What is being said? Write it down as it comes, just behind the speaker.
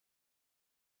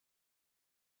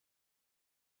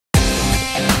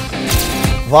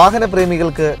വാഹന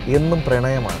പ്രേമികൾക്ക് എന്നും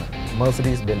പ്രണയമാണ്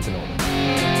Mercedes-Benziനോട്.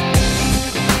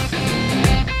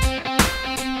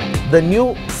 The new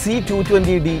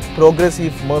C220D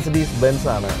Progressive Mercedes-Benz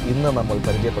ആണ് ഇന്ന് നമ്മൾ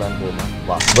പരിചയപ്പെടാൻ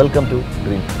പോകുന്ന. Welcome to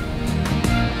dream.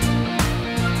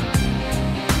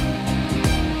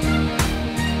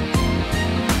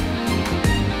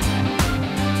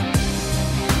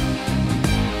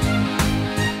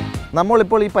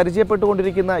 നമ്മളിപ്പോൾ ഈ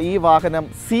പരിചയപ്പെട്ടുകൊണ്ടിരിക്കുന്ന ഈ വാഹനം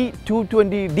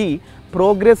C220D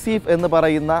പ്രോഗ്രസീവ് എന്ന്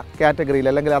പറയുന്ന കാറ്റഗറിയിൽ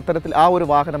അല്ലെങ്കിൽ അത്തരത്തിൽ ആ ഒരു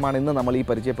വാഹനമാണ് ഇന്ന് നമ്മൾ ഈ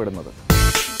പരിചയപ്പെടുന്നത്.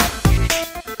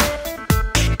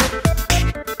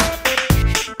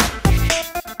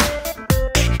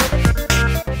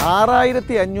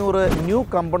 ന്യൂ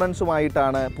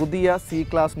കമ്പോണൻസുമായിട്ടാണ് പുതിയ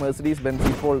C-Class Mercedes-Benz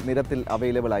ഇപ്പോൾ നിരത്തിൽ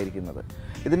അവൈലബിൾ ആയിരിക്കുന്നത്.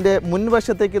 ഇതിൻ്റെ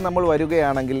മുൻവശത്തേക്ക് നമ്മൾ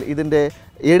വരികയാണെങ്കിൽ ഇതിൻ്റെ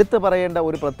എടുത്തു പറയേണ്ട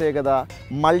ഒരു പ്രത്യേകത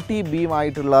മൾട്ടി ബീം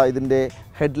ആയിട്ടുള്ള ഇതിൻ്റെ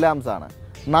ഹെഡ്ലാമ്പ്സ് ആണ്.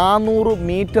 400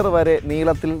 മീറ്റർ വരെ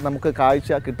നീളത്തിൽ നമുക്ക്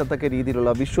കാഴ്ച കിട്ടത്തക്ക രീതിയിലുള്ള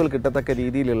വിഷ്വൽ കിട്ടത്തക്ക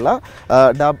രീതിയിലുള്ള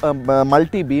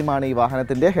മൾട്ടി ബീമാണ് ഈ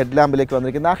വാഹനത്തിൻ്റെ ഹെഡ്ലാമ്പിലേക്ക്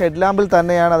വന്നിരിക്കുന്നത്. ആ ഹെഡ്ലാമ്പിൽ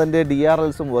തന്നെയാണ് അതിൻ്റെ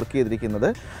DRLസും വർക്ക് ചെയ്തിരിക്കുന്നത്.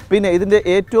 പിന്നെ ഇതിൻ്റെ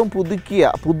ഏറ്റവും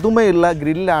പുതുമയുള്ള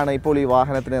ഗ്രില്ലാണ് ഇപ്പോൾ ഈ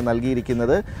വാഹനത്തിന്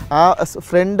നൽകിയിരിക്കുന്നത്. ആ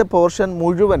ഫ്രണ്ട് പോർഷൻ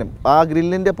മുഴുവനും ആ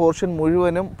ഗ്രില്ലിൻ്റെ പോർഷൻ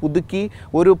മുഴുവനും പുതുക്കി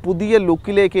ഒരു പുതിയ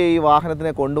ലുക്കിലേക്ക് ഈ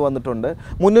വാഹനത്തിനെ കൊണ്ടുവന്നിട്ടുണ്ട്.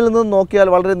 മുന്നിൽ നിന്ന് നോക്കിയാൽ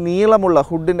വളരെ നീളമുള്ള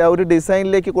ഹുഡിൻ്റെ ഒരു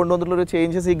ഡിസൈനിലേക്ക് കൊണ്ടുവന്നിട്ടുള്ള ഒരു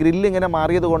ചേഞ്ചസ് ഈ ഗ്രില്ല് ഇങ്ങനെ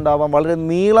മാറിയതുകൊണ്ടാവാം വളരെ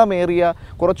നീളമേറിയ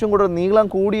കുറച്ചും കൂടെ നീളം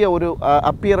കൂടിയ ഒരു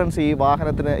അപ്പിയറൻസ് ഈ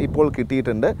വാഹനത്തിന് ഇപ്പോൾ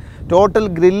കിട്ടിയിട്ടുണ്ട്. ടോട്ടൽ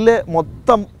ഗ്രില്ല്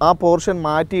മൊത്തം ആ പോർഷൻ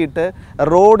മാറ്റിയിട്ട്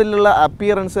റോഡിലുള്ള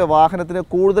അപ്പിയറൻസ് വാഹനത്തിന്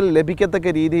കൂടുതൽ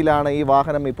ലഭിക്കത്തക്ക രീതിയിലാണ് ഈ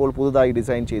വാഹനം ഇപ്പോൾ പുതുതായി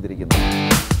ഡിസൈൻ ചെയ്തിരിക്കുന്നത്.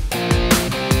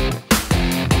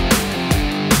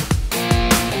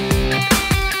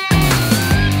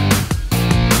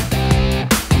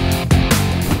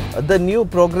 The new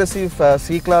progressive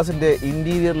C-Classൻ്റെ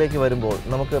ഇൻറ്റീരിയറിലേക്ക് വരുമ്പോൾ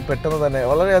നമുക്ക് പെട്ടെന്ന് തന്നെ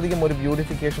വളരെയധികം ഒരു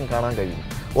ബ്യൂട്ടിഫിക്കേഷൻ കാണാൻ കഴിയും.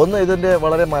 ഒന്ന്, ഇതിൻ്റെ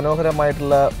വളരെ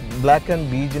മനോഹരമായിട്ടുള്ള ബ്ലാക്ക് ആൻഡ്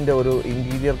ബീജിൻ്റെ ഒരു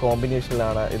ഇൻറ്റീരിയർ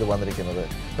കോമ്പിനേഷനിലാണ് ഇത് വന്നിരിക്കുന്നത്.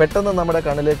 പെട്ടെന്ന് നമ്മുടെ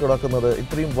കണ്ണിലേക്ക് കിടക്കുന്നത്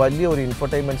ഇത്രയും വലിയ ഒരു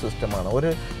ഇൻഫർടൈൻമെൻറ്റ് സിസ്റ്റമാണ്. ഒരു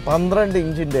 12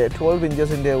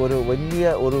 ഇഞ്ചസിൻ്റെ ഒരു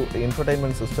വലിയ ഒരു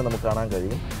ഇൻഫർടൈൻമെൻറ്റ് സിസ്റ്റം നമുക്ക് കാണാൻ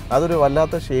കഴിയും. അതൊരു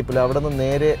വല്ലാത്ത ഷേപ്പിൽ അവിടെ നിന്ന്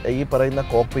നേരെ ഈ പറയുന്ന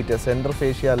കോക്പിറ്റ് സെൻറ്റർ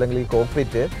ഫേഷ്യ അല്ലെങ്കിൽ ഈ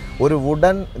കോക്പിറ്റ് ഒരു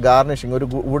വുഡൻ ഗാർണിഷിങ് ഒരു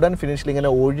വുഡൻ ഫിനിഷിൽ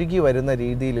ഇങ്ങനെ ഒഴുകി വരുന്ന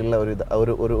രീതിയിലുള്ള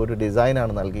ഒരു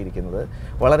ഡിസൈനാണ് നൽകിയിരിക്കുന്നത്.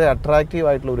 വളരെ അട്രാക്റ്റീവ്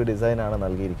ആയിട്ടുള്ള ഒരു ഡിസൈനാണ്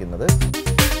നൽകിയിരിക്കുന്നത്.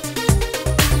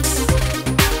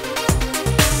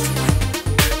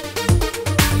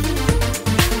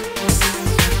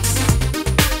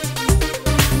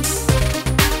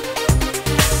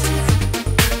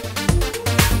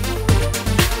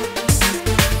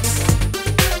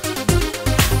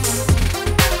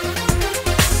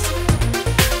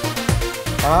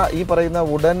 ഈ പറയുന്ന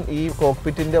വുഡൻ ഈ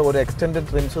കോക്പിറ്റിൻ്റെ ഒരു എക്സ്റ്റെൻഡഡ്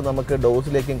ട്രിംസ് നമുക്ക്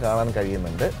ഡോസിലേക്കും കാണാൻ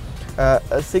കഴിയുന്നുണ്ട്.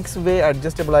 6-way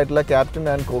അഡ്ജസ്റ്റബിൾ ആയിട്ടുള്ള ക്യാപ്റ്റൻ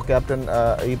ആൻഡ് കോ ക്യാപ്റ്റൻ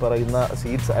ഈ പറയുന്ന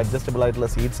സീറ്റ്സ് അഡ്ജസ്റ്റബിൾ ആയിട്ടുള്ള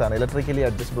സീറ്റ്സാണ്, ഇലക്ട്രിക്കലി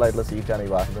അഡ്ജസ്റ്റബിൾ ആയിട്ടുള്ള സീറ്റാണ്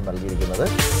ഈ വാഹനം നൽകിയിരിക്കുന്നത്.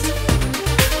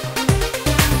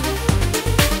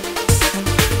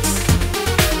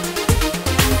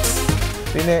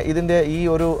 പിന്നെ ഇതിൻ്റെ ഈ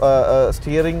ഒരു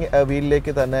സ്റ്റിയറിംഗ്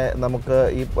വീലിലേക്ക് തന്നെ നമുക്ക്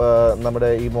ഈ നമ്മുടെ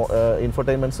ഈ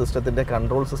ഇൻഫർടൈൻമെൻറ്റ് സിസ്റ്റത്തിൻ്റെ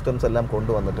കൺട്രോൾ സിസ്റ്റംസ് എല്ലാം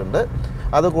കൊണ്ടുവന്നിട്ടുണ്ട്.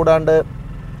 അതുകൂടാണ്ട്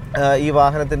ഈ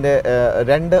വാഹനത്തിൻ്റെ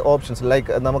 2 ഓപ്ഷൻസ്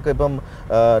ലൈക്ക് നമുക്കിപ്പം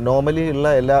നോർമലി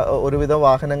ഉള്ള ഒരുവിധ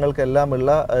വാഹനങ്ങൾക്കെല്ലാം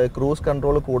ഉള്ള ക്രൂസ്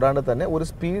കൺട്രോൾ കൂടാണ്ട് തന്നെ ഒരു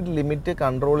സ്പീഡ് ലിമിറ്റ്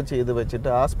കൺട്രോൾ ചെയ്ത് വെച്ചിട്ട്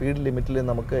ആ സ്പീഡ് ലിമിറ്റിൽ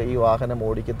നമുക്ക് ഈ വാഹനം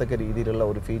ഓടിക്കത്തക്ക രീതിയിലുള്ള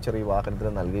ഒരു ഫീച്ചർ ഈ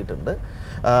വാഹനത്തിന് നൽകിയിട്ടുണ്ട്.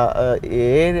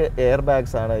 7 എയർ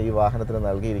ബാഗ്സ് ആണ് ഈ വാഹനത്തിന്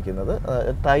നൽകിയിരിക്കുന്നത്.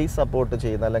 ടൈ സപ്പോർട്ട്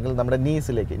ചെയ്യുന്ന അല്ലെങ്കിൽ നമ്മുടെ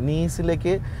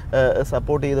നീസിലേക്ക്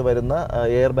സപ്പോർട്ട് ചെയ്ത് വരുന്ന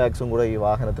എയർ ബാഗ്സും കൂടെ ഈ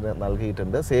വാഹനത്തിന്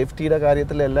നൽകിയിട്ടുണ്ട്. സേഫ്റ്റിയുടെ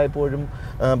കാര്യത്തിൽ എല്ലായ്പ്പോഴും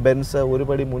ബെൻസ്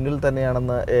ഒരുപടി മുന്നിൽ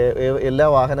തന്നെയാണെന്ന് എല്ലാ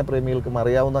വാഹനപ്രേമികൾക്കും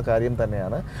അറിയാവുന്ന കാര്യം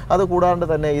തന്നെയാണ്. അതുകൂടാണ്ട്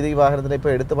തന്നെ ഇത് ഈ വാഹനത്തിന്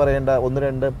ഇപ്പോൾ എടുത്തു പറയേണ്ട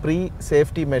 1-2 പ്രീ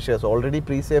സേഫ്റ്റി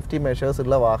മെഷേഴ്സ്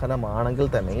ഉള്ള വാഹനമാണെങ്കിൽ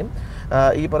തന്നെയും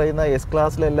ഈ പറയുന്ന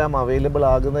S-ക്ലാസ്സിലെല്ലാം അവൈലബിൾ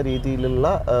ആകുന്ന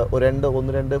രീതിയിലുള്ള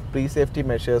 1-2 പ്രീ സേഫ്റ്റി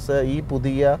മെഷേഴ്സ് ഈ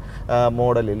പുതിയ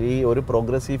മോഡലിൽ ഈ ഒരു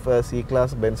പ്രോഗ്രസീവ്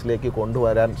C-Class ബെൻസിലേക്ക്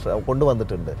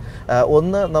കൊണ്ടുവന്നിട്ടുണ്ട്.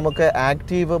 ഒന്ന്, നമുക്ക്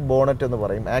ആക്റ്റീവ് ബോണറ്റ് എന്ന്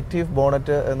പറയും. ആക്റ്റീവ്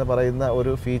ബോണറ്റ് എന്ന് പറയുന്ന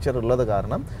ഒരു ഫീച്ചർ ഉള്ളത്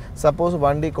കാരണം സപ്പോസ്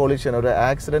വണ്ടി കൊളിഷൻ ഒരു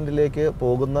ആക്സിഡൻറ്റിലേക്ക്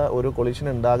പോകുന്ന ഒരു കൊളിഷൻ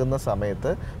ഉണ്ടാകുന്ന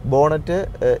സമയത്ത് ബോണറ്റ്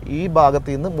ഈ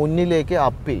ഭാഗത്ത് നിന്ന് മുന്നിലേക്ക്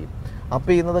അപ്പ്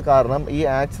ചെയ്യുന്നത് കാരണം ഈ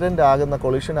ആക്സിഡൻ്റ് ആകുന്ന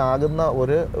കൊളിഷൻ ആകുന്ന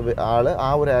ഒരു ആൾ ആ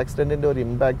ഒരു ആക്സിഡൻറ്റിൻ്റെ ഒരു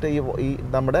ഇമ്പാക്റ്റ് ഈ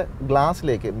നമ്മുടെ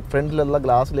ഗ്ലാസ്സിലേക്ക് ഫ്രണ്ടിലുള്ള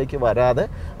ഗ്ലാസ്സിലേക്ക് വരാതെ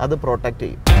അത് പ്രൊട്ടക്റ്റ്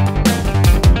ചെയ്യും.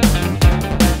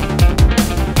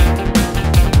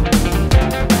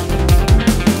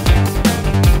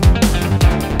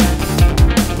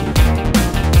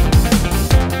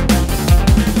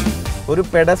 ഒരു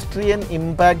ഒരു പെഡസ്ട്രിയൻ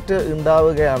ഇമ്പാക്റ്റ്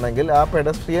ഉണ്ടാവുകയാണെങ്കിൽ ആ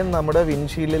പെഡസ്ട്രിയൻ നമ്മുടെ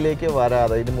വിൻഷീൽഡിലേക്ക്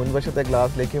വരാതെ ഇത് മുൻവശത്തെ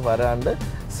ഗ്ലാസ്സിലേക്ക് വരാണ്ട്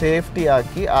സേഫ്റ്റി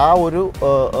ആക്കി ആ ഒരു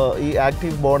ഈ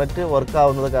ആക്റ്റീവ് ബോണറ്റ് വർക്ക്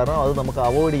ആവുന്നത് കാരണം അത് നമുക്ക്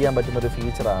അവോയ്ഡ് ചെയ്യാൻ പറ്റുന്ന ഒരു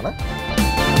ഫീച്ചറാണ്.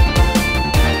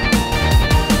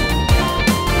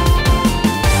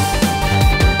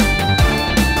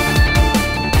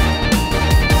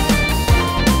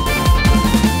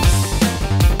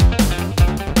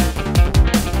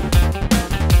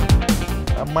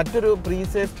 മറ്റൊരു പ്രീ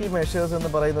സേഫ്റ്റി മെഷേഴ്സ് എന്ന്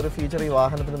പറയുന്ന ഒരു ഫീച്ചർ ഈ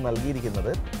വാഹനത്തിന്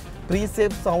നൽകിയിരിക്കുന്നത് പ്രീ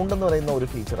സേഫ് സൗണ്ട് എന്ന് പറയുന്ന ഒരു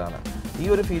ഫീച്ചറാണ്. ഈ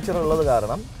ഒരു ഫീച്ചർ ഉള്ളത്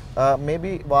കാരണം മേ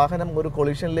ബി വാഹനം ഒരു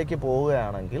കൊളിഷനിലേക്ക്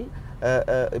പോവുകയാണെങ്കിൽ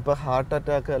ഇപ്പോൾ ഹാർട്ട്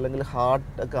അറ്റാക്ക് അല്ലെങ്കിൽ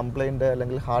ഹാർട്ട് കംപ്ലൈൻറ്റ്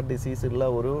അല്ലെങ്കിൽ ഹാർട്ട് ഡിസീസ് ഉള്ള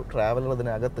ഒരു ട്രാവലർ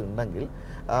ഇതിനകത്തുണ്ടെങ്കിൽ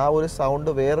ആ ഒരു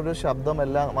സൗണ്ട് വേറൊരു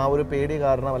ശബ്ദമെല്ലാം ആ ഒരു പേടി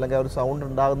കാരണം അല്ലെങ്കിൽ ആ ഒരു സൗണ്ട്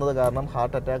ഉണ്ടാകുന്നത് കാരണം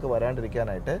ഹാർട്ട് അറ്റാക്ക്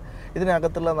വരാണ്ടിരിക്കാനായിട്ട്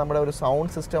ഇതിനകത്തുള്ള നമ്മുടെ ഒരു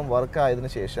സൗണ്ട് സിസ്റ്റം വർക്ക്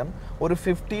ആയതിനു ശേഷം ഒരു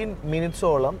 15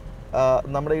 മിനിറ്റ്സോളം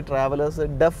നമ്മുടെ ഈ ട്രാവലേഴ്സ്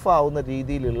ഡെഫ് ആവുന്ന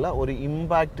രീതിയിലുള്ള ഒരു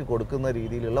ഇമ്പാക്റ്റ് കൊടുക്കുന്ന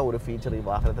രീതിയിലുള്ള ഒരു ഫീച്ചർ ഈ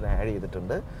വാഹനത്തിന് ആഡ്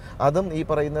ചെയ്തിട്ടുണ്ട്. അതും ഈ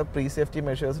പറയുന്ന പ്രീ സേഫ്റ്റി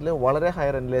മെഷേഴ്സിൽ വളരെ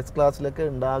ഹയർ എൻഡ് എസ് ക്ലാസ്സിലൊക്കെ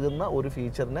ഉണ്ടാകുന്ന ഒരു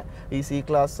ഫീച്ചറിനെ ഈ സി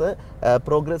ക്ലാസ്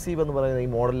പ്രോഗ്രസീവ് എന്ന് പറയുന്ന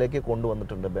ഈ മോഡലിലേക്ക്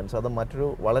കൊണ്ടുവന്നിട്ടുണ്ട് ബെൻസ്. അത് മറ്റൊരു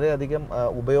വളരെയധികം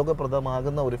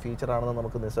ഉപയോഗപ്രദമാകുന്ന ഒരു ഫീച്ചറാണെന്ന്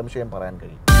നമുക്ക് നിസ്സംശയം പറയാൻ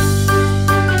കഴിയും.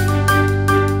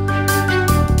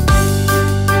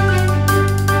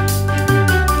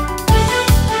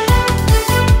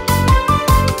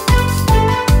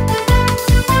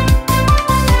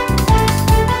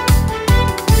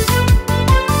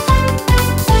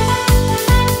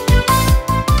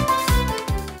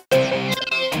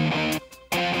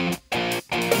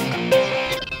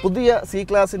 പുതിയ സി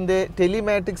ക്ലാസിൻ്റെ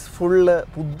ടെലിമാറ്റിക്സ് ഫുള്ള്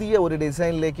പുതിയ ഒരു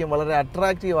ഡിസൈനിലേക്കും വളരെ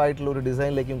അട്രാക്റ്റീവ് ആയിട്ടുള്ള ഒരു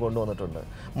ഡിസൈനിലേക്കും കൊണ്ടുവന്നിട്ടുണ്ട്.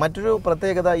 മറ്റൊരു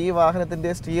പ്രത്യേകത ഈ വാഹനത്തിൻ്റെ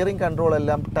സ്റ്റിയറിംഗ് കൺട്രോൾ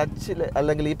എല്ലാം ടച്ചിൽ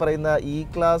അല്ലെങ്കിൽ ഈ പറയുന്ന E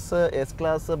class S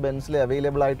class ബെൻസിൽ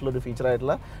available ആയിട്ടുള്ള ഒരു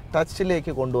ഫീച്ചറായിട്ടുള്ള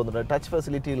ടച്ചിലേക്ക് കൊണ്ടുവന്നിട്ടുണ്ട്. ടച്ച്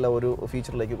ഫെസിലിറ്റി ഉള്ള ഒരു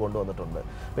ഫീച്ചറിലേക്ക് കൊണ്ടുവന്നിട്ടുണ്ട്.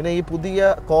 പിന്നെ ഈ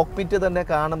പുതിയ കോക്പിറ്റ് തന്നെ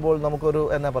കാണുമ്പോൾ നമുക്കൊരു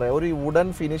എന്നാ പറയുക ഒരു വുഡൻ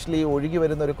ഫിനിഷിൽ ഒഴുകി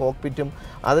വരുന്ന ഒരു കോക്പിറ്റും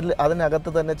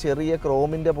അതിനകത്ത് തന്നെ ചെറിയ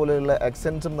ക്രോമിൻ്റെ പോലെയുള്ള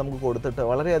എക്സെൻസും നമുക്ക് കൊടുത്തിട്ട്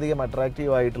വളരെയധികം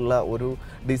അട്രാക്റ്റീവ് ആയിട്ടുള്ള ഒരു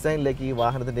ഡിസൈനിലേക്ക് ഈ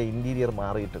വാഹനത്തിൻ്റെ ഇൻറ്റീരിയർ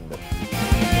മാറിയിട്ടുണ്ട്.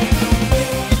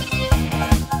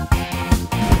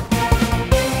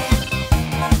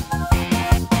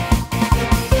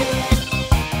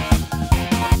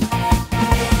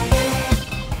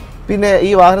 പിന്നെ ഈ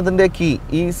വാഹനത്തിൻ്റെ കീ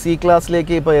ഈ സി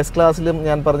ക്ലാസ്സിലേക്ക് ഇപ്പോൾ എസ് ക്ലാസ്സിലും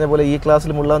ഞാൻ പറഞ്ഞ പോലെ ഈ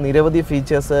ക്ലാസ്സിലുമുള്ള നിരവധി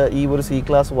ഫീച്ചേഴ്സ് ഈ ഒരു സി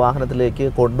ക്ലാസ് വാഹനത്തിലേക്ക്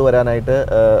കൊണ്ടുവരാനായിട്ട്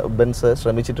ബെൻസ്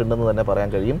ശ്രമിച്ചിട്ടുണ്ടെന്ന് തന്നെ പറയാൻ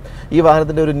കഴിയും. ഈ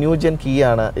വാഹനത്തിൻ്റെ ഒരു ന്യൂ ജെൻ കീ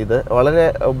ആണ് ഇത്. വളരെ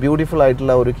ബ്യൂട്ടിഫുൾ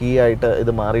ആയിട്ടുള്ള ഒരു കീ ആയിട്ട്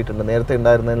ഇത് മാറിയിട്ടുണ്ട്. നേരത്തെ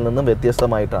ഉണ്ടായിരുന്നതിൽ നിന്നും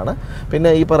വ്യത്യസ്തമായിട്ടാണ്.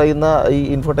 പിന്നെ ഈ പറയുന്ന ഈ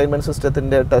ഇൻഫോർടൈൻമെൻറ്റ്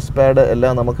സിസ്റ്റത്തിൻ്റെ ടച്ച് പാഡ്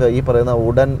എല്ലാം നമുക്ക് ഈ പറയുന്ന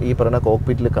ഉടൻ ഈ പറയുന്ന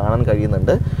കോക്പിറ്റിൽ കാണാൻ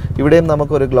കഴിയുന്നുണ്ട്. ഇവിടെയും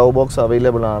നമുക്കൊരു ഗ്ലൗ ബോക്സ്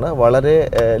അവൈലബിൾ ആണ്. വളരെ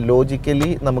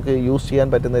ലോജിക്കലി നമുക്ക് യൂസ് ചെയ്യാൻ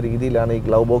പറ്റുന്ന രീതിയിലാണ് ഈ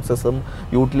ഗ്ലൗ ബോക്സസും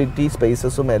യൂട്ടിലിറ്റി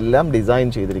സ്പേസസും എല്ലാം ഡിസൈൻ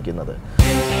ചെയ്തിരിക്കുന്നത്.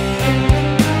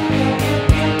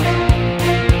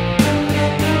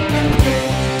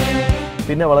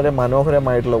 പിന്നെ വളരെ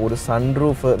മനോഹരമായിട്ടുള്ള ഒരു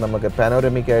സൺറൂഫ് നമുക്ക്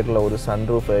പാനോരമിക് ആയിട്ടുള്ള ഒരു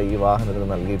സൺറൂഫ് ഈ വാഹനത്തിന്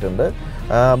നൽകിയിട്ടുണ്ട്.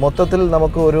 മൊത്തത്തിൽ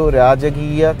നമുക്ക് ഒരു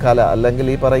രാജകീയ കല അല്ലെങ്കിൽ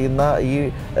ഈ പറയുന്ന ഈ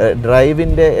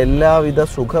ഡ്രൈവിൻ്റെ എല്ലാവിധ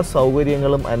സുഖ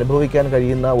സൗകര്യങ്ങളും അനുഭവിക്കാൻ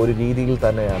കഴിയുന്ന ഒരു രീതിയിൽ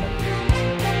തന്നെയാണ്.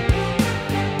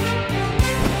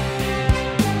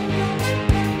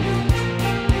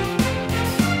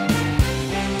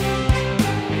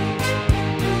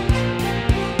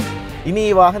 ഇനി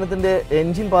ഈ വാഹനത്തിൻ്റെ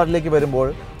എൻജിൻ പാർട്ടിലേക്ക് വരുമ്പോൾ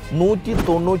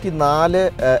 194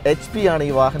 HP ആണ്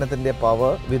ഈ വാഹനത്തിൻ്റെ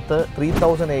പവർ വിത്ത്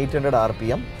 3800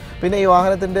 RPM. പിന്നെ ഈ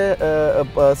വാഹനത്തിൻ്റെ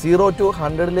 0 to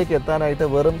 100 എത്താനായിട്ട്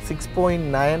വെറും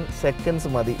 6.9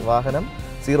 സെക്കൻഡ്സ് മതി. വാഹനം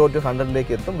 0 to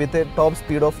 100 എത്തും with a top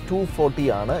speed of 240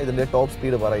 ആണ് ഇതിൻ്റെ ടോപ്പ്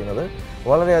സ്പീഡ് പറയുന്നത്.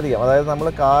 വളരെയധികം, അതായത് നമ്മൾ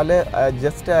കാല്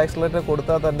ജസ്റ്റ് ആക്സിലറേറ്റർ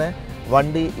കൊടുത്താൽ തന്നെ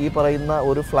വണ്ടി ഈ പറയുന്ന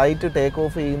ഒരു ഫ്ലൈറ്റ് ടേക്ക്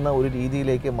ഓഫ് ചെയ്യുന്ന ഒരു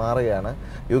രീതിയിലേക്ക് മാറുകയാണ്.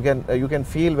 You can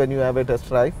feel when you have A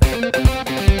test drive.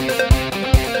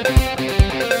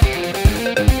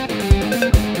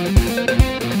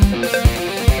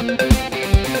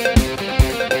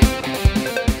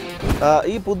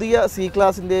 ഈ പുതിയ സി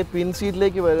ക്ലാസിൻ്റെ പിൻ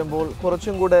സീറ്റിലേക്ക് വരുമ്പോൾ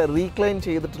കുറച്ചും കൂടെ റീക്ലൈൻ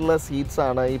ചെയ്തിട്ടുള്ള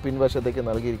സീറ്റ്സാണ് ഈ പിൻവശത്തേക്ക്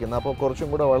നൽകിയിരിക്കുന്നത്. അപ്പോൾ കുറച്ചും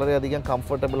കൂടെ വളരെയധികം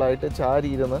കംഫർട്ടബിളായിട്ട്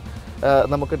ചാരിയിരുന്ന്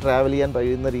നമുക്ക് ട്രാവൽ ചെയ്യാൻ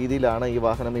കഴിയുന്ന രീതിയിലാണ് ഈ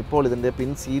വാഹനം ഇപ്പോൾ ഇതിൻ്റെ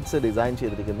പിൻ സീറ്റ്സ് ഡിസൈൻ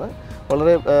ചെയ്തിരിക്കുന്നത്.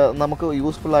 വളരെ നമുക്ക്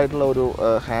യൂസ്ഫുൾ ആയിട്ടുള്ള ഒരു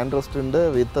ഹാൻഡ് റെസ്റ്റ് ഉണ്ട്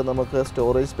വിത്ത് നമുക്ക്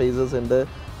സ്റ്റോറേജ് സ്പേസസ് ഉണ്ട്.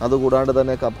 അതുകൂടാണ്ട്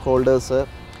തന്നെ കപ്പ് ഹോൾഡേഴ്സ്.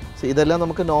 ഇതെല്ലാം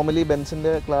നമുക്ക് നോർമലി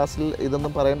ബെൻസിൻ്റെ ക്ലാസ്സിൽ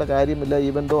ഇതൊന്നും പറയേണ്ട കാര്യമില്ല.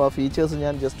 ഈവൻ ദോ ആ ഫീച്ചേഴ്സ്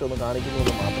ഞാൻ ജസ്റ്റ് ഒന്ന്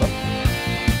കാണിക്കുന്നത് മാത്രം.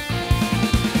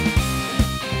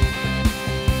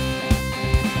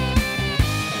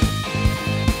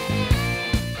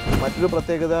 മറ്റൊരു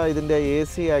പ്രത്യേകത ഇതിൻ്റെ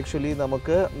AC ആക്ച്വലി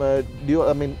നമുക്ക്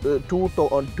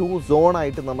ടു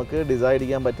സോണായിട്ട് നമുക്ക് ഡിസൈഡ്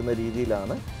ചെയ്യാൻ പറ്റുന്ന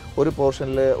രീതിയിലാണ്. ഒരു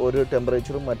പോർഷനിൽ ഒരു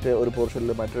ടെമ്പറേച്ചറും ഒരു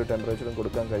പോർഷനിൽ മറ്റൊരു ടെമ്പറേച്ചറും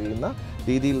കൊടുക്കാൻ കഴിയുന്ന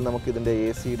രീതിയിൽ നമുക്കിതിൻ്റെ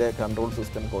ACയുടെ കൺട്രോൾ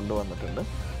സിസ്റ്റം കൊണ്ടുവന്നിട്ടുണ്ട്.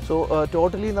 സോ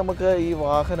ടോട്ടലി നമുക്ക് ഈ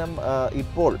വാഹനം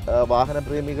ഇപ്പോൾ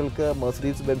വാഹനപ്രേമികൾക്ക്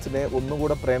മെർസിഡീസ് ബെൻസിനെ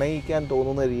ഒന്നുകൂടെ പ്രണയിക്കാൻ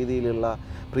തോന്നുന്ന രീതിയിലുള്ള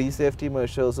പ്രീ സേഫ്റ്റി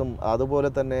മെഷേഴ്സും അതുപോലെ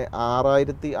തന്നെ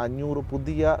 6500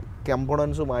 പുതിയ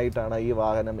കമ്പോണൻസുമായിട്ടാണ് ഈ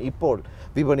വാഹനം ഇപ്പോൾ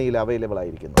വിപണിയിൽ അവൈലബിൾ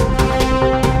ആയിരിക്കുന്നത്.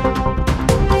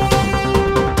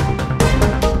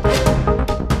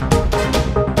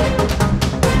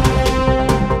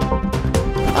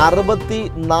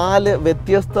 64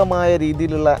 വ്യത്യസ്തമായ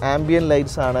രീതിയിലുള്ള ആംബിയൻ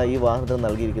ലൈറ്റ്സ് ആണ് ഈ വാഹനത്തിന്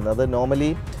നൽകിയിരിക്കുന്നത്.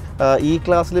 നോർമലി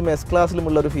E-ക്ലാസ്സിലും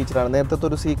S-ക്ലാസ്സിലുമുള്ള ഒരു ഫീച്ചറാണ്. നേരത്തെ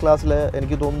ഒരു C-ക്ലാസ്സിൽ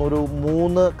എനിക്ക് തോന്നുന്നു ഒരു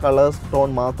 3 കളേഴ്സ് ടോൺ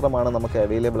മാത്രമാണ് നമുക്ക്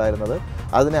അവൈലബിൾ ആയിരുന്നത്.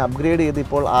 അതിനെ അപ്ഗ്രേഡ് ചെയ്ത്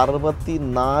ഇപ്പോൾ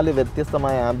 64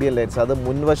 വ്യത്യസ്തമായ ആംബിയൻ ലൈറ്റ്സ്, അത്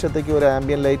മുൻവശത്തേക്ക് ഒരു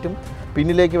ആംബിയൻ ലൈറ്റും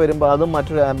പിന്നിലേക്ക് വരുമ്പോൾ അതും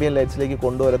മറ്റൊരു ആംബിയൻ ലൈറ്റ്സിലേക്ക്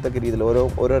കൊണ്ടുവരത്തക്ക രീതിയിൽ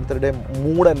ഓരോരുത്തരുടെയും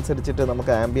മൂഡ് അനുസരിച്ചിട്ട്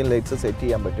നമുക്ക് ആംബിയൻ ലൈറ്റ്സ് സെറ്റ്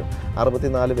ചെയ്യാൻ പറ്റും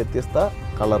 64 വ്യത്യസ്ത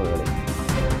കളറുകളിൽ.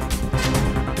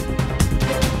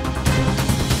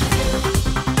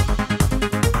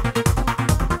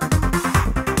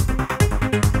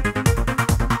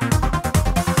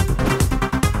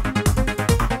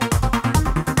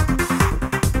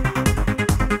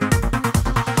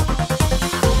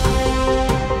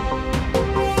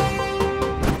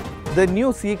 The new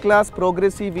C-Class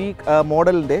Progressive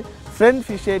മോഡലിൻ്റെ front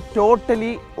ഫിഷെ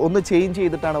totally ഒന്ന് ചേഞ്ച്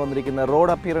ചെയ്തിട്ടാണ് വന്നിരിക്കുന്നത്.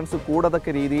 റോഡ് അപ്പിയറൻസ്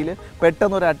കൂടത്തക്ക രീതിയിൽ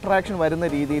പെട്ടെന്നൊരു അട്രാക്ഷൻ വരുന്ന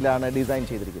രീതിയിലാണ് ഡിസൈൻ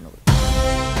ചെയ്തിരിക്കുന്നത്.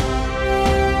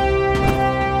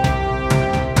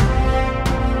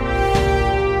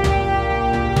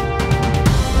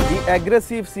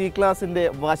 അഗ്രസീവ് C-ക്ലാസിൻ്റെ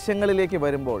വശങ്ങളിലേക്ക്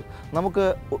വരുമ്പോൾ നമുക്ക്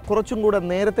കുറച്ചും കൂടെ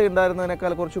നേരത്തെ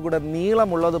ഉണ്ടായിരുന്നതിനേക്കാൾ കുറച്ചും കൂടെ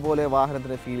നീളമുള്ളതുപോലെ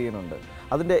വാഹനത്തിന് ഫീൽ ചെയ്യുന്നുണ്ട്.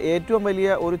 അതിൻ്റെ ഏറ്റവും വലിയ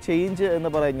ഒരു ചേഞ്ച് എന്ന്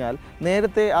പറഞ്ഞാൽ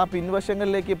നേരത്തെ ആ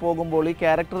പിൻവശങ്ങളിലേക്ക് പോകുമ്പോൾ ഈ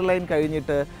ക്യാരക്ടർ ലൈൻ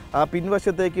കഴിഞ്ഞിട്ട് ആ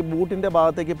പിൻവശത്തേക്ക് ബൂട്ടിൻ്റെ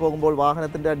ഭാഗത്തേക്ക് പോകുമ്പോൾ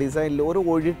വാഹനത്തിൻ്റെ ഡിസൈനിൽ ഒരു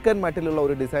ഒഴുക്കൻ മട്ടിലുള്ള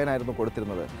ഒരു ഡിസൈനായിരുന്നു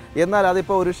കൊടുത്തിരുന്നത്. എന്നാൽ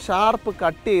അതിപ്പോൾ ഒരു ഷാർപ്പ്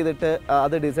കട്ട് ചെയ്തിട്ട്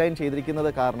അത് ഡിസൈൻ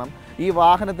ചെയ്തിരിക്കുന്നത് കാരണം ഈ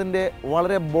വാഹനത്തിൻ്റെ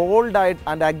വളരെ ബോൾഡായിട്ട്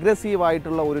ആൻഡ്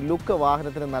അഗ്രസീവായിട്ടുള്ള ഒരു ലുക്ക്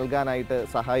വാഹനത്തിന് നൽകാനായിട്ട്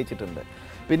സഹായിച്ചിട്ടുണ്ട്.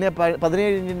 പിന്നെ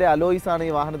 17 ഇഞ്ചിൻ്റെ അലോയ്സാണ്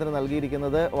ഈ വാഹനത്തിന്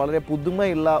നൽകിയിരിക്കുന്നത്. വളരെ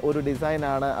പുതുമയുള്ള ഒരു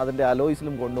ഡിസൈനാണ് അതിൻ്റെ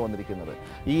അലോയ്സിലും കൊണ്ടുവന്നിരിക്കുന്നത്.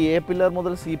 ഈ A പില്ലർ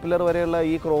മുതൽ C പില്ലർ വരെയുള്ള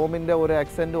ഈ ക്രോമിൻ്റെ ഒരു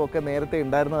ആക്സെൻറ്റും ഒക്കെ നേരത്തെ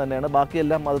ഉണ്ടായിരുന്നത് തന്നെയാണ്.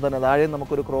 ബാക്കിയെല്ലാം അത് തന്നെ. താഴെ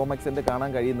നമുക്കൊരു ക്രോം ആക്സെൻറ്റ്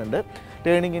കാണാൻ കഴിയുന്നുണ്ട്.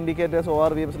 ടേണിംഗ് ഇൻഡിക്കേറ്റേഴ്സ്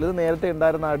ORVMസിൽ ഇത് നേരത്തെ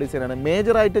ഉണ്ടായിരുന്ന ആ ഡിസൈനാണ്.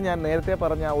 മേജറായിട്ട് ഞാൻ നേരത്തെ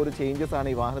പറഞ്ഞ ഒരു ചേഞ്ചസ് ആണ്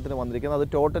ഈ വാഹനത്തിന് വന്നിരിക്കുന്നത്. അത്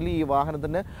ടോട്ടലി ഈ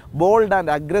വാഹനത്തിന് ബോൾഡ്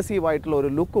ആൻഡ് അഗ്രസീവ് ആയിട്ടുള്ള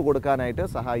ഒരു ലുക്ക് കൊടുക്കാനായിട്ട്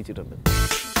സഹായിച്ചിട്ടുണ്ട്.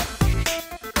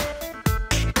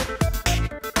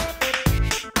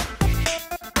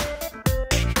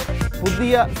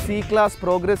 പുതിയ C-ക്ലാസ്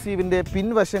പ്രോഗ്രസീവിൻ്റെ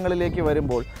പിൻവശങ്ങളിലേക്ക്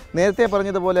വരുമ്പോൾ നേരത്തെ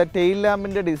പറഞ്ഞതുപോലെ ടെയിൽ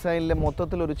ലാമ്പിൻ്റെ ഡിസൈനിൽ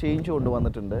മൊത്തത്തിലൊരു ചേഞ്ച്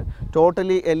കൊണ്ടുവന്നിട്ടുണ്ട്.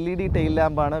 ടോട്ടലി LED ടെയിൽ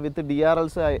ലാമ്പാണ് വിത്ത്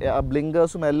DRLs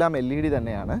ബ്ലിങ്കേഴ്സും എല്ലാം LED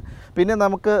തന്നെയാണ്. പിന്നെ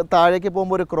നമുക്ക് താഴേക്ക്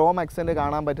പോകുമ്പോൾ ഒരു ക്രോം ആക്സെൻറ്റ്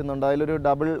കാണാൻ പറ്റുന്നുണ്ട്. അതിലൊരു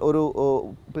ഡബിൾ ഒരു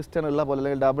പിസ്റ്റൺ ഉള്ള പോലെ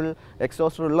അല്ലെങ്കിൽ ഡബിൾ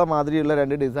എക്സോസ്റ്റർ ഉള്ള മാതിരിയുള്ള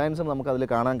 2 ഡിസൈൻസും നമുക്കതിൽ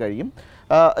കാണാൻ കഴിയും.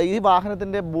 ഈ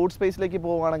വാഹനത്തിൻ്റെ ബൂട്ട് സ്പേസിലേക്ക്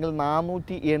പോവുകയാണെങ്കിൽ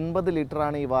 480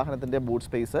 ലിറ്ററാണ് ഈ വാഹനത്തിൻ്റെ ബൂട്ട്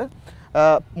സ്പേസ്.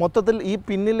 മൊത്തത്തിൽ ഈ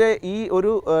പിന്നിലെ ഈ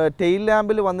ഒരു ടെയിൽ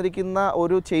ലാമ്പിൽ വന്നിരിക്കുന്ന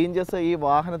ഒരു ചേഞ്ചസ് ഈ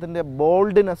വാഹനത്തിൻ്റെ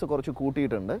ബോൾഡ്നെസ് കുറച്ച്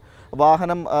കൂട്ടിയിട്ടുണ്ട്.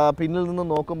 വാഹനം പിന്നിൽ നിന്ന്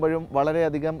നോക്കുമ്പോഴും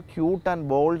വളരെയധികം ക്യൂട്ട് ആൻഡ്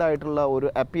ബോൾഡ് ആയിട്ടുള്ള ഒരു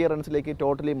അപ്പിയറൻസിലേക്ക്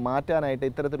ടോട്ടലി മാറ്റാനായിട്ട്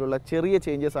ഇത്തരത്തിലുള്ള ചെറിയ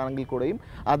ചേഞ്ചസ് ആണെങ്കിൽ കൂടെയും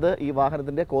അത് ഈ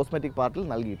വാഹനത്തിൻ്റെ കോസ്മെറ്റിക് പാർട്ടിൽ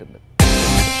നൽകിയിട്ടുണ്ട്.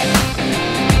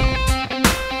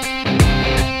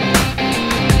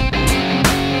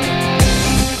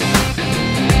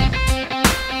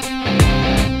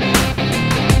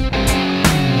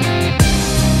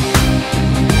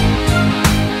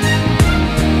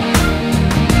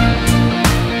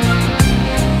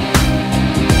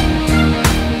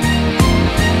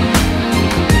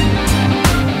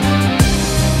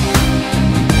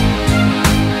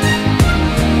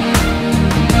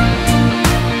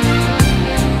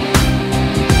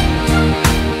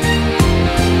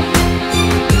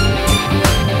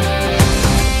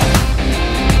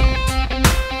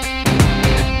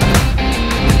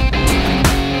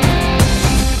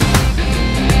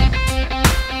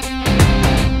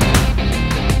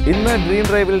 ഇന്ന് ഡ്രീം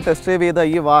ഡ്രൈവിൽ ടെസ്റ്റ് ഡ്രൈവ് ചെയ്ത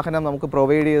ഈ വാഹനം നമുക്ക്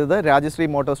പ്രൊവൈഡ് ചെയ്തത് Rajashree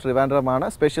Motors ട്രിവാൻഡ്രമാണ്.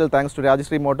 Special thanks to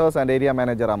Rajashree Motors and area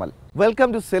manager Amal. Welcome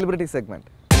to celebrity segment.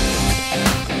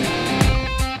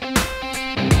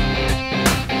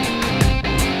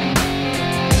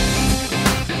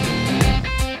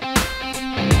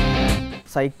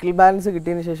 Cycle balance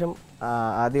കിട്ടിയതിന് ശേഷം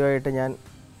ആദ്യമായിട്ട് ഞാൻ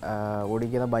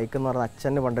ഓടിക്കുന്ന ബൈക്ക് എന്ന് പറഞ്ഞാൽ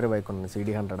അച്ഛൻ്റെ പണ്ടൊരു ബൈക്കുണ്ട്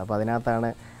CD100. അപ്പോൾ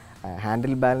അതിനകത്താണ്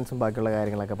ഹാൻഡിൽ ബാലൻസും ബാക്കിയുള്ള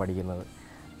കാര്യങ്ങളൊക്കെ പഠിക്കുന്നത്.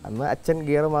 അന്ന് അച്ഛൻ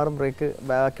ഗിയർ മാറും, ബ്രേക്ക്,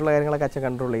 ബാക്കിയുള്ള കാര്യങ്ങളൊക്കെ അച്ഛൻ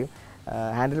കൺട്രോൾ ചെയ്യും.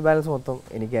 ഹാൻഡിൽ ബാലൻസ് മൊത്തം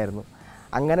എനിക്കായിരുന്നു.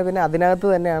 അങ്ങനെ പിന്നെ അതിനകത്ത്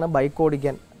തന്നെയാണ് ബൈക്ക്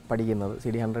ഓടിക്കാൻ പഠിക്കുന്നത്.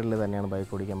 CD100 തന്നെയാണ്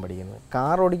ബൈക്ക് ഓടിക്കാൻ പഠിക്കുന്നത്.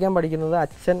 കാർ ഓടിക്കാൻ പഠിക്കുന്നത്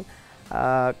അച്ഛൻ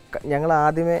ഞങ്ങൾ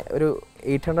ആദ്യമേ ഒരു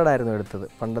 800 ആയിരുന്നു എടുത്തത്,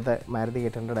 പണ്ടത്തെ മാരുതി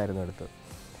 800 ആയിരുന്നു എടുത്തത്.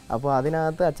 അപ്പോൾ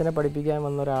അതിനകത്ത് അച്ഛനെ പഠിപ്പിക്കാൻ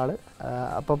വന്ന ഒരാൾ,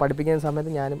 അപ്പോൾ പഠിപ്പിക്കുന്ന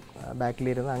സമയത്ത് ഞാനും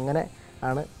ബാക്കിലിരുന്ന് അങ്ങനെ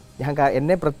ആണ് ഞാൻ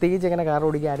എന്നെ പ്രത്യേകിച്ച് അങ്ങനെ കാർ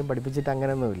ഓടിക്കാൻ ആരും പഠിപ്പിച്ചിട്ട്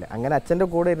അങ്ങനെയൊന്നുമില്ല. അങ്ങനെ അച്ഛൻ്റെ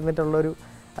കൂടെ ഇരുന്നിട്ടുള്ളൊരു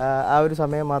ആ ഒരു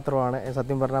സമയം മാത്രമാണ്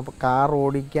സത്യം പറഞ്ഞാൽ കാർ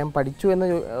ഓടിക്കാൻ പഠിച്ചു എന്ന്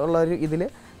ഉള്ളൊരു ഇതിൽ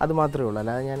അത് മാത്രമേ ഉള്ളൂ.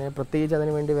 അല്ലാതെ ഞാൻ പ്രത്യേകിച്ച്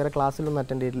അതിന് വേണ്ടി വേറെ ക്ലാസ്സിലൊന്നും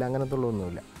അറ്റൻഡ് ചെയ്തിട്ടില്ല, അങ്ങനത്തെ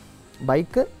ഉള്ളതൊന്നുമില്ല.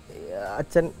 ബൈക്ക്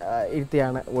അച്ഛൻ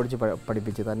ഇരുത്തിയാണ് ഓടിച്ച്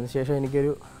പഠിപ്പിച്ചത്. അതിനുശേഷം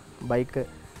എനിക്കൊരു ബൈക്ക്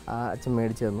അച്ഛൻ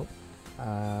മേടിച്ച് തന്നു.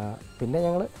 പിന്നെ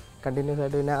ഞങ്ങൾ കണ്ടിന്യൂസ്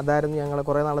ആയിട്ട് പിന്നെ അതായിരുന്നു ഞങ്ങൾ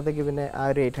കുറേ നാളത്തേക്ക്. പിന്നെ ആ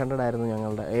ഒരു 800 ആയിരുന്നു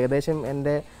ഞങ്ങളുടെ ഏകദേശം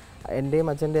എൻ്റെയും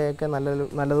അച്ഛൻ്റെയൊക്കെ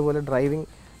നല്ലതുപോലെ ഡ്രൈവിങ്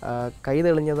കൈ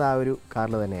തെളിഞ്ഞത് ആ ഒരു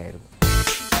കാറിൽ തന്നെയായിരുന്നു.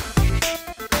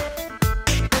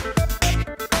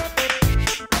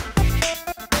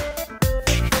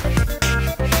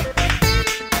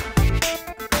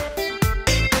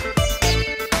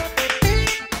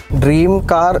 ഡ്രീം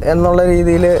കാർ എന്നുള്ള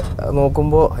രീതിയിൽ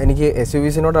നോക്കുമ്പോൾ എനിക്ക്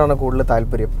SUVസിനോടാണ് കൂടുതൽ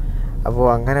താല്പര്യം. അപ്പോൾ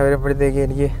അങ്ങനെ വരുമ്പോഴത്തേക്ക്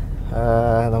എനിക്ക്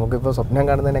നമുക്കിപ്പോൾ സ്വപ്നം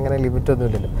കാണുന്നതിന് അങ്ങനെ ലിമിറ്റൊന്നും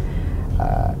ഇല്ലല്ലോ.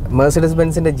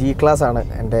 Mercedes-Benzൻ്റെ C-Class ആണ്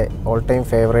എൻ്റെ ഓൾ ടൈം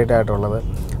ഫേവറേറ്റ് ആയിട്ടുള്ളത്.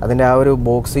 അതിൻ്റെ ആ ഒരു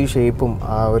ബോക്സി ഷേപ്പും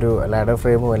ആ ഒരു ലാഡർ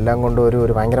ഫ്രെയിമും എല്ലാം കൊണ്ട്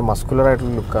ഒരു ഭയങ്കര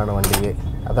മസ്കുലറായിട്ടുള്ള ലുക്കാണ് വണ്ടിക്ക്.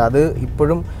 അത്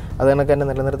ഇപ്പോഴും അത് കണക്ക് തന്നെ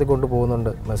നിലനിർത്തി കൊണ്ട്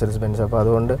പോകുന്നുണ്ട് Mercedes-Benz. അപ്പോൾ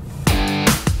അതുകൊണ്ട്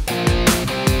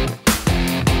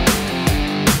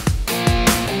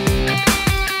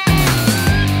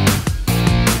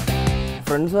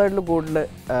ഫ്രണ്ട്സുമായിട്ട് കൂടുതൽ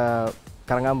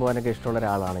കറങ്ങാൻ പോകാനൊക്കെ ഇഷ്ടമുള്ള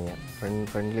ഒരാളാണ് ഞാൻ.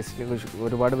 ഫ്രണ്ട് ലിസ്റ്റിൽ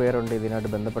ഒരുപാട് പേരുണ്ട്, ഇതിനായിട്ട്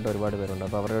ബന്ധപ്പെട്ട ഒരുപാട് പേരുണ്ട്.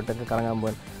 അപ്പോൾ അവരോട്ടൊക്കെ കറങ്ങാൻ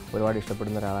പോകാൻ ഒരുപാട്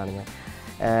ഇഷ്ടപ്പെടുന്ന ഒരാളാണ് ഞാൻ.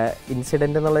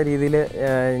 ഇൻസിഡൻ്റ് എന്നുള്ള രീതിയിൽ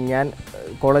ഞാൻ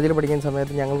കോളേജിൽ പഠിക്കുന്ന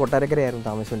സമയത്ത് ഞങ്ങൾ കൊട്ടാരക്കരയായിരുന്നു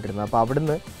താമസിച്ചുകൊണ്ടിരുന്നത്. അപ്പോൾ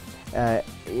അവിടുന്ന്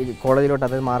ഈ കോളേജിലോട്ട്,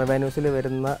 അതായത് മാർവാനൂസിൽ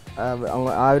വരുന്ന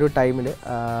ആ ഒരു ടൈമിൽ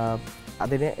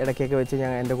അതിന് ഇടയ്ക്കൊക്കെ വെച്ച്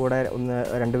എൻ്റെ കൂടെ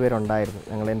 2 പേരുണ്ടായിരുന്നു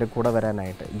ഞങ്ങൾ എൻ്റെ കൂടെ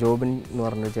വരാനായിട്ട്. ജോബിൻ എന്ന്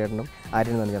പറഞ്ഞൊരു ചേട്ടനും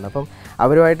ആര്യൻ എന്ന് പറഞ്ഞ ചേട്ടനും. അപ്പം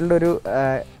അവരുമായിട്ടുള്ളൊരു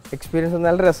എക്സ്പീരിയൻസ്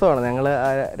നല്ല രസമാണ്. ഞങ്ങൾ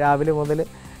രാവിലെ മുതൽ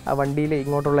ആ വണ്ടിയിൽ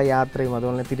ഇങ്ങോട്ടുള്ള യാത്രയും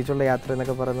അതുപോലെ തന്നെ തിരിച്ചുള്ള യാത്ര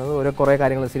എന്നൊക്കെ പറയുന്നത് കുറേ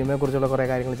കാര്യങ്ങൾ, സിനിമയെക്കുറിച്ചുള്ള കുറേ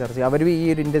കാര്യങ്ങൾ ചർച്ച ചെയ്യും. അവരും ഈ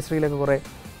ഒരു ഇൻഡസ്ട്രിയിലൊക്കെ കുറേ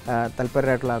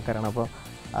താല്പര്യമായിട്ടുള്ള ആൾക്കാരാണ്. അപ്പോൾ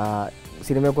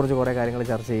സിനിമയെക്കുറിച്ച് കുറേ കാര്യങ്ങൾ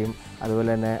ചർച്ച ചെയ്യും. അതുപോലെ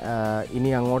തന്നെ ഇനി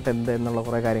അങ്ങോട്ട് എന്നുള്ള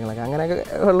കുറേ കാര്യങ്ങളൊക്കെ അങ്ങനെയൊക്കെ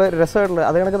ഉള്ള രസമായിട്ടുള്ള.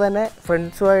 അത് കണക്ക് തന്നെ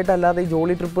ഫ്രണ്ട്സുമായിട്ട് അല്ലാതെ ഈ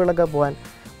ജോളി ട്രിപ്പുകളൊക്കെ പോകാൻ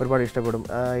ഒരുപാട് ഇഷ്ടപ്പെടും.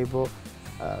 ഇപ്പോൾ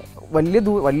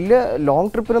വലിയ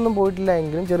ലോങ് ട്രിപ്പിനൊന്നും പോയിട്ടില്ല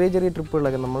എങ്കിലും ചെറിയ ചെറിയ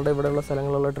ട്രിപ്പുകളൊക്കെ നമ്മളുടെ ഇവിടെയുള്ള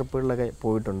സ്ഥലങ്ങളിലുള്ള ട്രിപ്പുകളിലൊക്കെ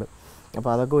പോയിട്ടുണ്ട്.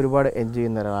 അപ്പോൾ അതൊക്കെ ഒരുപാട് എൻജോയ്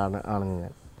ചെയ്യുന്ന ഒരാളാണ്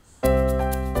ഞാൻ.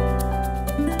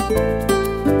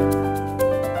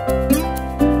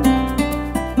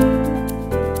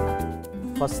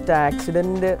 ഫസ്റ്റ്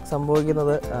ആക്സിഡൻറ്റ്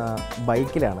സംഭവിക്കുന്നത്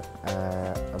ബൈക്കിലാണ്.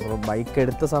 അപ്പോൾ ബൈക്ക്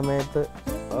എടുത്ത സമയത്ത്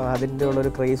അതിൻ്റെ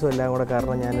ഉള്ളൊരു ക്രേസും എല്ലാം കൂടെ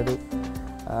കാരണം ഞാനൊരു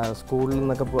സ്കൂളിൽ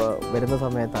നിന്നൊക്കെ വരുന്ന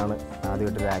സമയത്താണ്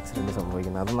ആദ്യമായിട്ടൊരു ആക്സിഡൻറ്റ്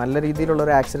സംഭവിക്കുന്നത്. അത് നല്ല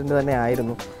രീതിയിലുള്ളൊരു ആക്സിഡൻറ്റ് തന്നെ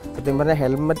ആയിരുന്നു. സത്യം പറഞ്ഞാൽ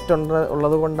ഹെൽമെറ്റ്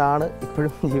ഉള്ളത് കൊണ്ടാണ്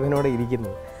ഇപ്പോഴും ജീവനോടെ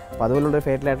ഇരിക്കുന്നത്. അപ്പോൾ അതുപോലുള്ളൊരു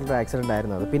ഫേറ്റലായിട്ടുള്ളൊരു ആക്സിഡൻ്റ്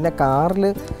ആയിരുന്നു അത്. പിന്നെ കാറിൽ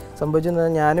സംഭവിച്ചെന്ന്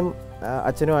പറഞ്ഞാൽ ഞാനും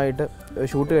അച്ഛനുമായിട്ട്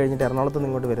ഷൂട്ട് കഴിഞ്ഞിട്ട് എറണാകുളത്ത് നിന്ന്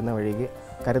ഇങ്ങോട്ട് വരുന്ന വഴിക്ക്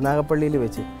കരുനാഗപ്പള്ളിയിൽ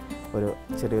വെച്ച് ഒരു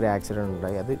ചെറിയൊരു ആക്സിഡൻറ്റ്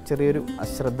ഉണ്ടായി. അത് ചെറിയൊരു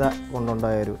അശ്രദ്ധ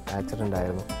കൊണ്ടുണ്ടായൊരു ആക്സിഡൻ്റ്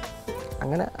ആയിരുന്നു.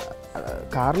 അങ്ങനെ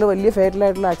കാറിൽ വലിയ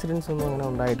ഫേറ്റലായിട്ടുള്ള ആക്സിഡൻറ്റ്സ് ഒന്നും അങ്ങനെ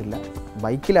ഉണ്ടായിട്ടില്ല.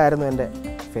 ബൈക്കിലായിരുന്നു എൻ്റെ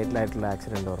ഫേറ്റലായിട്ടുള്ള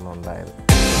ആക്സിഡൻറ്റ് ഒരെണ്ണം ഉണ്ടായത്.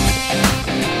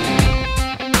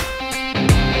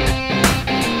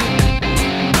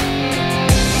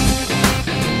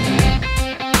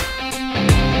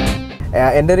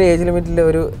 എൻ്റെ ഒരു ഏജ് ലിമിറ്റിൽ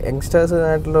ഒരു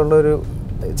യങ്സ്റ്റേഴ്സിനായിട്ടുള്ളൊരു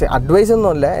അഡ്വൈസ്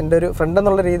ഒന്നുമില്ല, എൻ്റെ ഒരു ഫ്രണ്ട്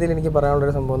എന്നുള്ള രീതിയിൽ എനിക്ക്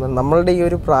പറയാനുള്ളൊരു സംഭവം, നമ്മളുടെ ഈ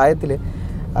ഒരു പ്രായത്തിൽ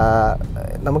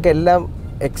നമുക്കെല്ലാം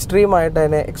എക്സ്ട്രീമായിട്ട്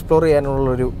അതിനെ എക്സ്പ്ലോർ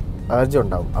ചെയ്യാനുള്ളൊരു അർജ്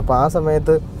ഉണ്ടാവും. അപ്പോൾ ആ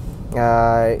സമയത്ത്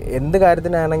എന്ത്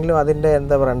കാര്യത്തിനാണെങ്കിലും അതിൻ്റെ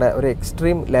എന്താ പറയണ്ട ഒരു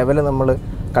എക്സ്ട്രീം ലെവൽ നമ്മൾ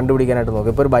കണ്ടുപിടിക്കാനായിട്ട്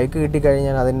നോക്കും. ഇപ്പോൾ ഒരു ബൈക്ക്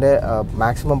കിട്ടിക്കഴിഞ്ഞാൽ അതിൻ്റെ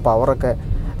മാക്സിമം പവറൊക്കെ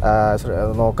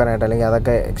നോക്കാനായിട്ട് അല്ലെങ്കിൽ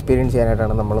അതൊക്കെ എക്സ്പീരിയൻസ്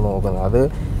ചെയ്യാനായിട്ടാണ് നമ്മൾ നോക്കുന്നത്. അത്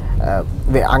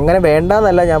അങ്ങനെ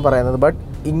വേണ്ടെന്നല്ല ഞാൻ പറയുന്നത്. ബട്ട്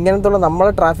ഇങ്ങനത്തുള്ള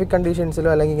നമ്മളെ ട്രാഫിക് കണ്ടീഷൻസിലോ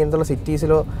അല്ലെങ്കിൽ ഇങ്ങനത്തുള്ള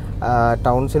സിറ്റീസിലോ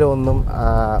ടൗൺസിലോ ഒന്നും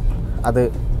അത്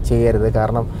ചെയ്യരുത്.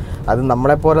 കാരണം അത്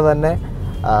നമ്മളെപ്പോലെ തന്നെ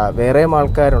വേറെയും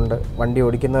ആൾക്കാരുണ്ട്, വണ്ടി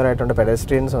ഓടിക്കുന്നവരായിട്ടുണ്ട്,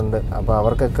 പെഡസ്ട്രിയൻസ് ഉണ്ട്. അപ്പോൾ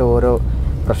അവർക്കൊക്കെ ഓരോ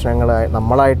പ്രശ്നങ്ങൾ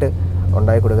നമ്മളായിട്ട്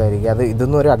ഉണ്ടായി കൊടുക്കാതിരിക്കുക.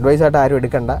 ഇതൊന്നും ഒരു അഡ്വൈസായിട്ട് ആരും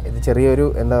എടുക്കണ്ട. ഇത് ചെറിയൊരു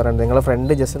എന്താ പറയുക, നിങ്ങളെ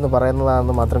ഫ്രണ്ട് ജസ്റ്റ് എന്ന്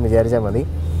പറയുന്നതാണെന്ന് മാത്രം വിചാരിച്ചാൽ മതി.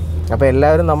 അപ്പോൾ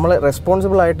എല്ലാവരും നമ്മൾ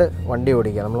റെസ്പോൺസിബിളായിട്ട് വണ്ടി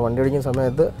ഓടിക്കുക. നമ്മൾ വണ്ടി ഓടിക്കുന്ന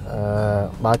സമയത്ത്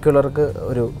ബാക്കിയുള്ളവർക്ക്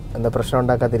ഒരു പ്രശ്നം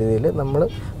ഉണ്ടാക്കാത്ത രീതിയിൽ നമ്മൾ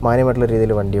മാന്യമായിട്ടുള്ള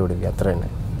രീതിയിൽ വണ്ടി ഓടിക്കുക, അത്ര തന്നെ.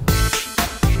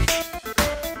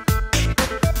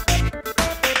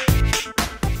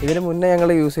 ഇതിന് മുന്നേ ഞങ്ങൾ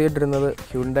യൂസ് ചെയ്തിട്ടിരുന്നത്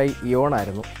ഹ്യുണ്ടായി ഇയോൺ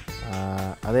ആയിരുന്നു.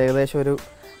 അത് ഏകദേശം ഒരു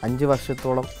 5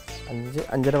 വർഷത്തോളം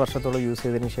 5.5 വർഷത്തോളം യൂസ്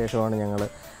ചെയ്തതിന് ശേഷമാണ് ഞങ്ങൾ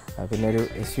പിന്നെ ഒരു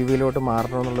SUV-ലോട്ട്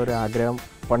മാറണമെന്നുള്ളൊരു ആഗ്രഹം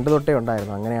പണ്ട് തൊട്ടേ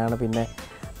ഉണ്ടായിരുന്നു. അങ്ങനെയാണ് പിന്നെ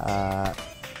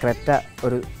ക്രെറ്റ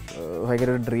ഒരു ഭയങ്കര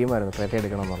ഒരു ഡ്രീമായിരുന്നു ക്രെറ്റ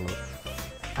എടുക്കണം എന്നുള്ളത്.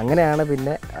 അങ്ങനെയാണ്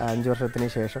പിന്നെ 5 വർഷത്തിന്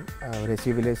ശേഷം ഒരു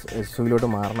SUV-ലോട്ട്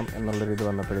മാറണം എന്നുള്ളൊരു ഇത്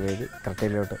വന്നപ്പോഴത്തേക്ക്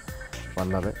ക്രെറ്റയിലോട്ട്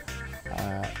വന്നത്.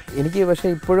 എനിക്ക് പക്ഷേ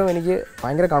ഇപ്പോഴും എനിക്ക്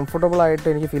ഭയങ്കര കംഫർട്ടബിളായിട്ട്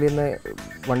എനിക്ക് ഫീൽ ചെയ്യുന്ന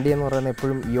വണ്ടി എന്ന് പറയുന്നത്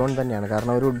എപ്പോഴും ഇയോൺ തന്നെയാണ്.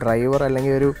 കാരണം ഒരു ഡ്രൈവർ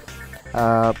അല്ലെങ്കിൽ ഒരു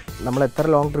നമ്മൾ എത്ര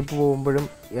ലോങ് ട്രിപ്പ് പോകുമ്പോഴും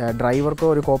ഡ്രൈവർക്കോ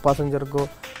ഒരു കോ പാസഞ്ചർക്കോ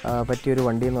പറ്റിയൊരു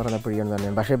വണ്ടി എന്ന് പറയുന്നത് എപ്പോഴും ഇയോൺ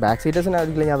തന്നെയാണ്. പക്ഷേ ബാക്ക് സീറ്റേഴ്സിന്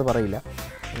ഒരിക്കലും ഞാൻ അത് പറയില്ല.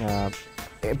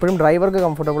 എപ്പോഴും ഡ്രൈവർക്ക്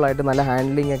കംഫർട്ടബിളായിട്ട് നല്ല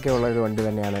ഹാൻഡ്ലിംഗ് ഒക്കെ ഉള്ള ഒരു വണ്ടി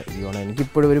തന്നെയാണ് ഇയോൺ.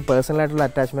 എനിക്കിപ്പോഴും ഒരു പേഴ്സണലായിട്ടുള്ള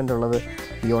അറ്റാച്ച്മെൻ്റ് ഉള്ളത്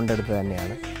ഇയോണിൻ്റെ അടുത്ത്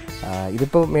തന്നെയാണ്.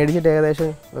 ഇതിപ്പോൾ മേടിച്ചിട്ട് ഏകദേശം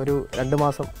ഒരു 2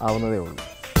 മാസം ആവുന്നതേ ഉള്ളൂ.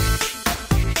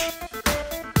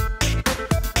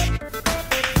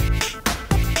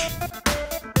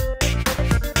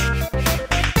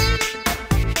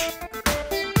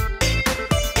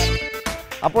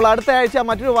 അപ്പോൾ അടുത്ത ആഴ്ച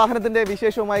മറ്റൊരു വാഹനത്തിൻ്റെ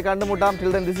വിശേഷവുമായി കണ്ടുമുട്ടാം.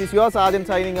 Till then, this is your Sergeant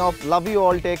signing off. Love you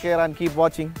all. Take care and keep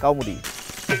watching Kaumudy.